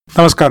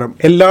നമസ്കാരം.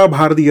 എല്ലാ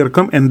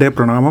ഭാരതീയർക്കും എൻ്റെ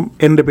പ്രണാമം.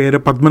 എൻ്റെ പേര്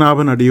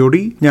പത്മനാഭൻ അടിയോടി.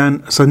 ഞാൻ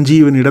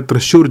സഞ്ജീവനിയുടെ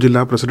തൃശൂർ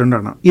ജില്ലാ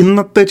പ്രസിഡന്റാണ്.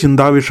 ഇന്നത്തെ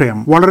ചിന്താവിഷയം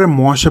വളരെ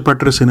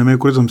മോശപ്പെട്ടൊരു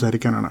സിനിമയെക്കുറിച്ച്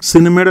സംസാരിക്കാനാണ്.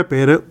 സിനിമയുടെ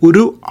പേര്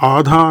ഒരു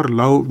ആധാർ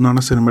ലവ്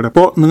എന്നാണ് സിനിമയുടെ.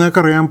 ഇപ്പോൾ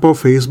നിങ്ങൾക്കറിയാം, ഇപ്പോൾ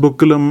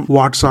ഫേസ്ബുക്കിലും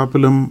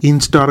വാട്സാപ്പിലും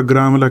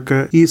ഇൻസ്റ്റാഗ്രാമിലൊക്കെ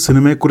ഈ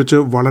സിനിമയെക്കുറിച്ച്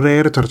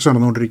വളരെയേറെ ചർച്ച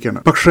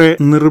നടന്നുകൊണ്ടിരിക്കുകയാണ്. പക്ഷേ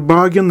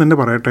നിർഭാഗ്യം തന്നെ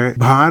പറയട്ടെ,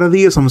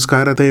 ഭാരതീയ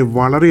സംസ്കാരത്തെ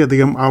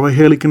വളരെയധികം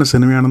അവഹേളിക്കുന്ന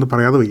സിനിമയാണെന്ന്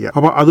പറയാതെ വയ്യ.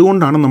 അപ്പൊ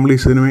അതുകൊണ്ടാണ് നമ്മൾ ഈ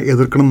സിനിമയെ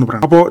എതിർക്കണം എന്ന്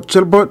പറയുന്നത്. അപ്പോൾ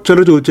ചിലപ്പോൾ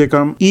ചിലർ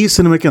ചോദിച്ചേക്കാം, ഈ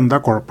സിനിമയ്ക്ക് എന്താ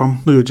കുഴപ്പം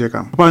എന്ന്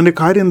ചോദിച്ചേക്കാം. അപ്പൊ അതിന്റെ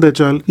കാര്യം എന്താ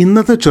വെച്ചാൽ,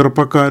 ഇന്നത്തെ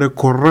ചെറുപ്പക്കാര്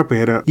കുറെ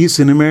പേര് ഈ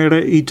സിനിമയുടെ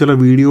ഈ ചില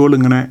വീഡിയോകൾ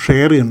ഇങ്ങനെ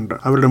ഷെയർ ചെയ്യുന്നുണ്ട്,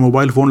 അവരുടെ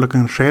മൊബൈൽ ഫോണിലൊക്കെ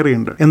ഷെയർ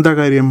ചെയ്യുന്നുണ്ട്. എന്താ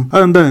കാര്യം?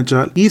 അതെന്താന്ന്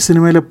വെച്ചാൽ, ഈ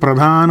സിനിമയിലെ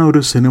പ്രധാന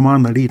ഒരു സിനിമാ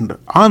നടിയുണ്ട്.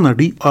 ആ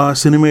നടി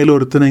സിനിമയിൽ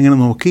ഒരുത്തനെ ഇങ്ങനെ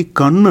നോക്കി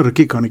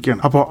കണ്ണിറുക്കി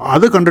കാണിക്കുകയാണ്. അപ്പോൾ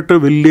അത് കണ്ടിട്ട്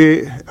വലിയ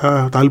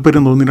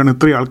താല്പര്യം തോന്നിയിട്ടാണ്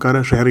ഇത്രയും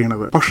ആൾക്കാരെ ഷെയർ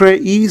ചെയ്യണത്. പക്ഷേ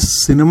ഈ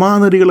സിനിമാ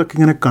നടികളൊക്കെ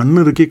ഇങ്ങനെ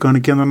കണ്ണിറുക്കി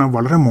കാണിക്കുക എന്ന് പറഞ്ഞാൽ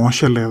വളരെ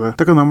മോശമല്ലേ? അത്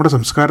ഇതൊക്കെ നമ്മുടെ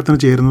സംസ്കാരത്തിന്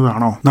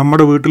ചേരുന്നതാണോ?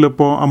 നമ്മുടെ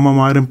വീട്ടിലിപ്പോ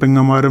അമ്മമാരും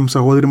പെങ്ങന്മാരും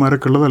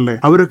സഹോദരിമാരൊക്കെ ഉള്ളതല്ലേ,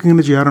 അവരൊക്കെ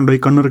ഇങ്ങനെ ചെയ്യാറുണ്ടോ ഈ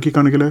കണ്ണിറുക്കി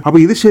കാണിക്കല്? അപ്പൊ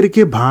ഇത്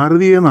ശരിക്കും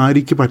ഭാരതീയ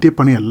നാരിക്ക് പറ്റിയ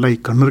പണിയല്ല ഈ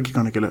കണ്ണിറുക്കി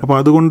കാണിക്കല്. അപ്പൊ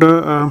അതുകൊണ്ട്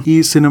ഈ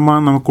സിനിമ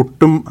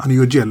നമുക്കൊട്ടും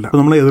അനുയോജ്യമല്ല.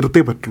 നമ്മൾ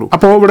എതിർത്തേ പറ്റുള്ളൂ.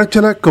 അപ്പൊ ഇവിടെ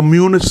ചില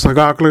കമ്മ്യൂണിസ്റ്റ്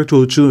സഖാക്കളെ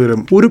ചോദിച്ചു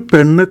വരും, ഒരു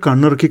പെണ്ണ്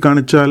കണ്ണിറുക്കി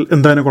കാണിച്ചാൽ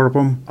എന്താണ്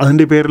കുഴപ്പം?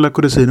 അതിന്റെ പേരിലൊക്കെ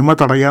ഒരു സിനിമ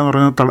തടയാന്ന്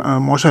പറഞ്ഞാൽ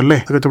മോശമല്ലേ?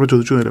 അതൊക്കെ ചിലപ്പോൾ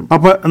ചോദിച്ചു വരും.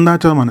 അപ്പൊ എന്താ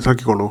വെച്ചാൽ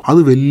മനസ്സിലാക്കിക്കോളൂ,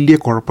 അത് വലിയ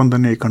കുഴപ്പം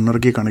തന്നെ ഈ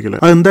കണ്ണിറുക്കി കാണിക്കല്.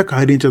 അതെന്താ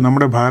കാര്യം വെച്ചാൽ,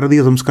 നമ്മുടെ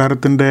ഭാരതീയ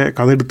സംസ്കാരത്തിന്റെ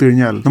കഥ എടുത്തു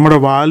കഴിഞ്ഞാൽ, നമ്മുടെ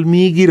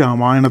വാൽമീകി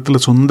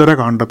രാമായണത്തിലെ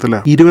സുന്ദരകാണ്ഡത്തില്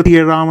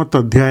 27ാമത്തെ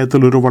അധ്യായത്തിൽ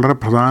ഒരു വളരെ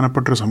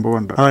പ്രധാനപ്പെട്ട ഒരു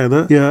സംഭവമുണ്ട്. അതായത്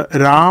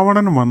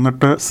രാവണൻ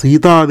വന്നിട്ട്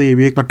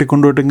സീതാദേവിയെ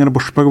തട്ടിക്കൊണ്ടുപോയിട്ട് ഇങ്ങനെ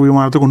പുഷ്പക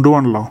വിമാനത്തിൽ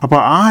കൊണ്ടുപോകണല്ലോ. അപ്പൊ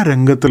ആ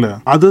രംഗത്തില്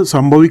അത്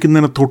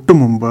സംഭവിക്കുന്നതിന് തൊട്ട്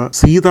മുമ്പ്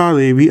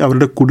സീതാദേവി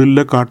അവരുടെ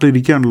കുടിലിലെ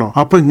കാട്ടിലിരിക്കുകയാണല്ലോ.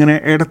 അപ്പൊ ഇങ്ങനെ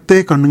ഇടത്തെ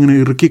കണ്ണിങ്ങനെ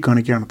ഇറുക്കി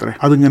കാണിക്കുകയാണ് അത്രേ.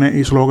 അതിങ്ങനെ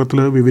ഈ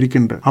ശ്ലോകത്തിൽ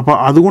വിവരിക്കുന്നുണ്ട്. അപ്പൊ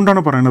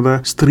അതുകൊണ്ടാണ് പറയുന്നത്,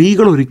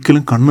 സ്ത്രീകൾ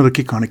ഒരിക്കലും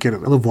കണ്ണിറുക്കി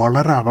കാണിക്കരുത്. അത്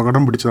വളരെ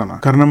അപകടം പിടിച്ചതാണ്.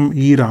 കാരണം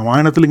ഈ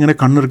രാമായണത്തിൽ ഇങ്ങനെ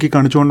കണ്ണിറുക്കി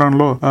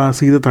കാണിച്ചുകൊണ്ടാണല്ലോ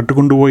സീത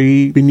തട്ടിക്കൊണ്ടുപോയി,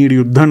 പിന്നീട്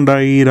യുദ്ധം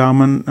ഉണ്ടായി,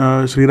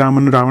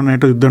 ശ്രീരാമൻ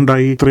രാവണനായിട്ട് യുദ്ധം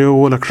ഉണ്ടായി, എത്രയോ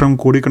ലക്ഷം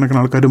കോടിക്കണക്കിന്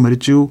ആൾക്കാർ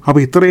മരിച്ചു. അപ്പൊ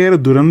ഇത്രയേറെ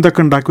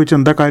ദുരന്തമൊക്കെ ഉണ്ടാക്കി വെച്ച്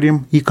എന്താ കാര്യം?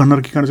 ഈ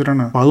കണ്ണിറുക്കി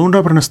കാണിച്ചിട്ടാണ്. അപ്പൊ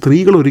അതുകൊണ്ടാണ് പറയുന്നത്,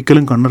 സ്ത്രീകൾ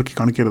ഒരിക്കലും കണ്ണിറുക്കി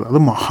കാണിക്കരുത്. അത്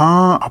മഹാ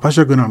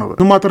അപശകുനാണത്.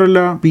 അത് മാത്രമല്ല,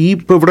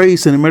 ഇവിടെ ഈ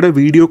സിനിമയുടെ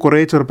വീഡിയോ കുറെ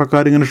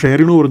ചെറുപ്പക്കാർ ഇങ്ങനെ ഷെയർ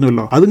ചെയ്യണമെന്ന്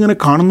പറഞ്ഞല്ലോ, അതിങ്ങനെ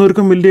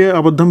കാണുന്നവർക്കും വലിയ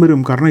അബദ്ധം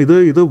വരും. കാരണം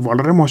ഇത്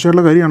വളരെ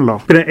മോശമുള്ള കാര്യമാണല്ലോ.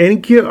 പിന്നെ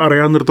എനിക്ക്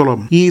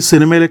അറിയാവുന്നിടത്തോളം ഈ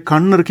സിനിമയിലെ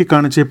കണ്ണിറുക്കി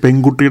കാണിച്ച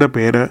പെൺകുട്ടിയുടെ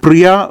പേര്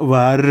പ്രിയ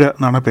വാര്യർ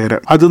എന്നാണ് പേര്.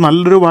 അത്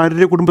നല്ലൊരു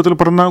വാര്യർ കുടുംബത്തിൽ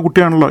പറഞ്ഞ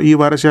കുട്ടിയാണല്ലോ ഈ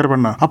വാരശ്ശേര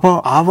പെണ്ണ്. അപ്പൊ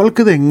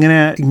അവൾക്കിത്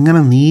ഇങ്ങനെ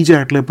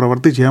നീചായിട്ടുള്ള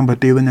പ്രവൃത്തി ചെയ്യാൻ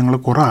പറ്റിയത് ഞങ്ങൾ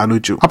കുറെ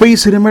ആലോചിച്ചു. അപ്പൊ ഈ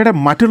സിനിമയുടെ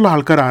മറ്റുള്ള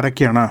ആൾക്കാർ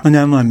ആരൊക്കെയാണ്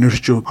ഞാനൊന്ന്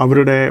അന്വേഷിച്ചു.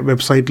 അവരുടെ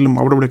വെബ്സൈറ്റിലും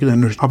അവിടെ ഇവിടെയൊക്കെ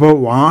അന്വേഷിച്ചു. അപ്പോൾ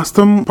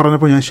വാസ്തവം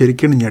പറഞ്ഞപ്പോൾ ഞാൻ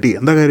ശരിക്കും ഞെട്ടി.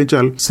 എന്താ കാര്യം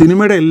വെച്ചാൽ,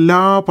 സിനിമയുടെ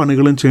എല്ലാ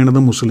പണികളും ചെയ്യുന്നത്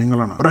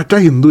മുസ്ലിങ്ങളാണ്, ഒരൊറ്റ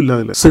ഹിന്ദു ഇല്ല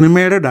അതിൽ.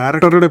 സിനിമയുടെ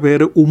ഡയറക്ടറുടെ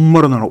പേര്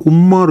ഉമ്മർ എന്നാണ്,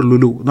 ഉമ്മർ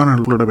ലുലു എന്നാണ്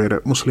പുള്ളിയുടെ പേര്,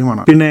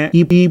 മുസ്ലിമാണ്. പിന്നെ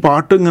ഈ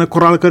പാട്ട് ഇങ്ങനെ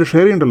കുറെ ആൾക്കാർ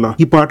ഷെയർ ചെയ്യുന്നുണ്ടല്ലോ,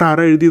 ഈ പാട്ട്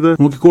ആരാ എഴുതിയത്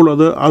നോക്കിക്കോളൂ.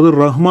 അത്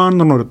റഹ്മാൻ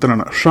എന്ന് പറഞ്ഞ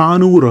ഒരുത്തനാണ്,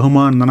 ഷാനു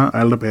റഹ്മാൻ എന്നാണ്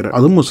അയാളുടെ പേര്,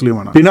 അതും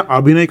മുസ്ലിമാണ്. പിന്നെ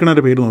അഭിനയിക്കണ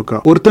പേര്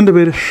നോക്കുക, ഒരുത്തന്റെ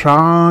പേര്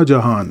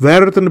ഷാജഹാൻ,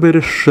 വേറൊരുത്തന്റെ പേര്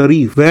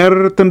ഷെരീഫ്,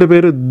 വേറൊരുത്തന്റെ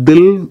പേര്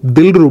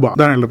ദിൽറുബ,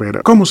 അതാണ് അയാളുടെ പേര്.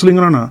 ഒക്കെ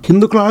മുസ്ലിങ്ങളാണ്,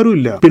 ഹിന്ദുക്കൾ ആരും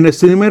ഇല്ല. പിന്നെ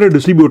സിനിമയുടെ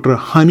ഡിസ്ട്രിബ്യൂട്ടർ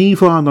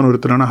ഹനീഫ എന്നാണ്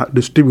ഒരുത്തനാണ്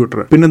ഡിസ്ട്രിബ്യൂട്ടർ.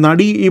 പിന്നെ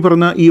നടി ഈ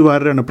പറഞ്ഞ ഈ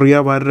വാര്യരാണ്, പ്രിയ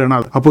വാര്യരാണ്.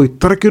 അപ്പോൾ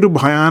ഇത്രയ്ക്കൊരു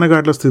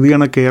ഭയാനകമായിട്ടുള്ള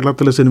സ്ഥിതിയാണ്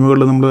കേരളത്തിലെ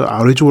സിനിമകളിൽ നമ്മൾ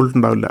ആലോചിച്ചു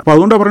പോയിട്ടുണ്ടാവില്ല. അപ്പൊ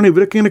അതുകൊണ്ടാണ് പറയുന്നത്,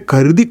 ഇവരൊക്കെ ഇങ്ങനെ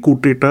കരുതി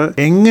കൂട്ടിയിട്ട്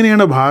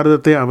എങ്ങനെയാണ്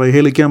ഭാരതത്തെ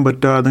അവഹേളിക്കാൻ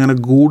പറ്റുക, അതിങ്ങനെ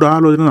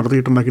ഗൂഢാലോചന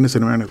നടത്തിയിട്ടുണ്ടാക്കിയ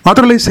സിനിമയാണ്.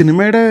 മാത്രമല്ല, ഈ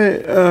സിനിമയുടെ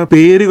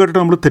പേര് കേട്ടിട്ട്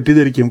നമ്മൾ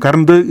തെറ്റിദ്ധരിക്കും.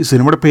 കാരണം ഈ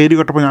സിനിമയുടെ പേര്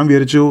കേട്ടപ്പോൾ ഞാൻ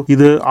വിചാരിച്ചു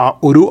ഇത്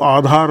ഒരു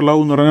ആധാർ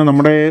ലവ് എന്ന് പറഞ്ഞാൽ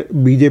നമ്മുടെ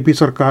BJP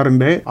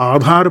സർക്കാരിന്റെ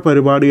ആധാർ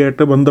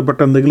പരിപാടിയായിട്ട് ബന്ധപ്പെട്ട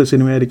എന്തെങ്കിലും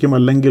സിനിമയായിരിക്കും,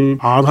 അല്ലെങ്കിൽ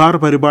ആധാർ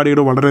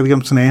പരിപാടിയുടെ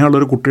വളരെയധികം സ്നേഹമുള്ള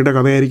ഒരു കുട്ടിയുടെ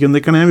കഥയായിരിക്കും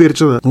എന്നൊക്കെയാണ് ഞാൻ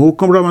വിചാരിച്ചത്.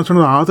 നോക്കുമ്പോഴാണ്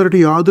മനസ്സിലായത് ആധാറായിട്ട്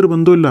യാതൊരു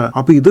ബന്ധമില്ല.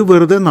 അപ്പൊ ഇത്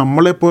വെറുതെ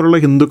നമ്മളെ പോലുള്ള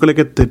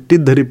ഹിന്ദുക്കളെയൊക്കെ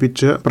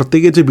തെറ്റിദ്ധരിപ്പിച്ച്,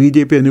 പ്രത്യേകിച്ച്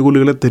BJP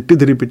അനുകൂലികളെ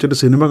തെറ്റിദ്ധരിപ്പിച്ചിട്ട്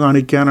സിനിമ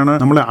കാണിക്കാനാണ്,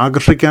 നമ്മളെ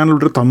ആകർഷിക്കാനുള്ള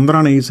ഒരു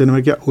തന്ത്രമാണ് ഈ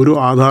സിനിമയ്ക്ക് ഒരു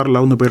ആധാർ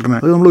ലവ് എന്ന്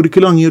പേരിടുന്നത്. അത് നമ്മൾ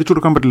ഒരിക്കലും അംഗീകരിച്ചു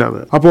കൊടുക്കാൻ പറ്റില്ല.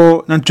 അത് അപ്പോൾ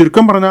ഞാൻ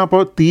ചുരുക്കം പറഞ്ഞാൽ,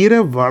 അപ്പോൾ തീരെ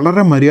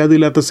വളരെ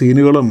മര്യാദയില്ലാത്ത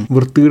സീനുകളും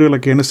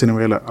വൃത്തികേടുകളൊക്കെയാണ്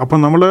സിനിമയിൽ. അപ്പൊ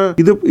നമ്മള്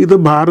ഇത്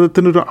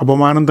ഭാരതത്തിനൊരു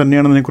അപമാനം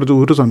തന്നെയാണെന്നതിനെ കുറിച്ച്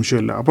ഒരു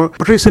സംശയമില്ല. അപ്പോൾ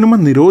പക്ഷേ ഈ സിനിമ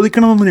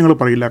നിരോധിക്കണമെന്ന് ഞങ്ങൾ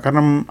പറയില്ല,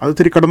 കാരണം അത്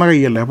തിരി കടന്ന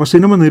കൈയല്ലേ. അപ്പൊ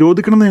സിനിമ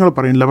നിരോധിക്കണമെന്ന് ഞങ്ങൾ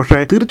പറയില്ല, പക്ഷേ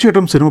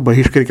തീർച്ചയായിട്ടും സിനിമ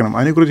ബഹിഷ്കരിക്കണം,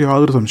 അതിനെക്കുറിച്ച്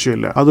യാതൊരു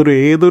സംശയമില്ല.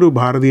 ഏതൊരു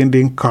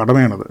ഭാരതീയന്റെയും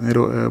കടമയാണത്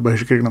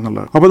ബഹിഷ്കരിക്കണം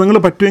എന്നുള്ളത്. അപ്പോൾ നിങ്ങൾ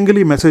പറ്റുമെങ്കിൽ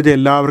ഈ മെസ്സേജ്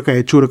എല്ലാവർക്കും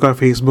അയച്ചു കൊടുക്കുക.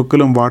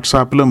 ഫേസ്ബുക്കിലും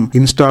വാട്സാപ്പിലും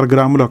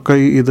ഇൻസ്റ്റാഗ്രാമിലും ഒക്കെ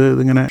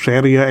ഇതിങ്ങനെ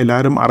ഷെയർ ചെയ്യുക,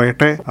 എല്ലാവരും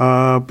അറിയട്ടെ.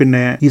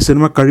 പിന്നെ ഈ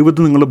സിനിമ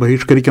കഴിവതും നിങ്ങൾ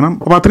ബഹിഷ്കരിക്കണം.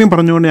 അപ്പോൾ അത്രയും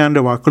പറഞ്ഞുകൊണ്ട് ഞാൻ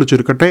എൻ്റെ വാക്കുകൾ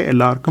ചുരുക്കട്ടെ.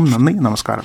 എല്ലാവർക്കും നന്ദി, നമസ്കാരം.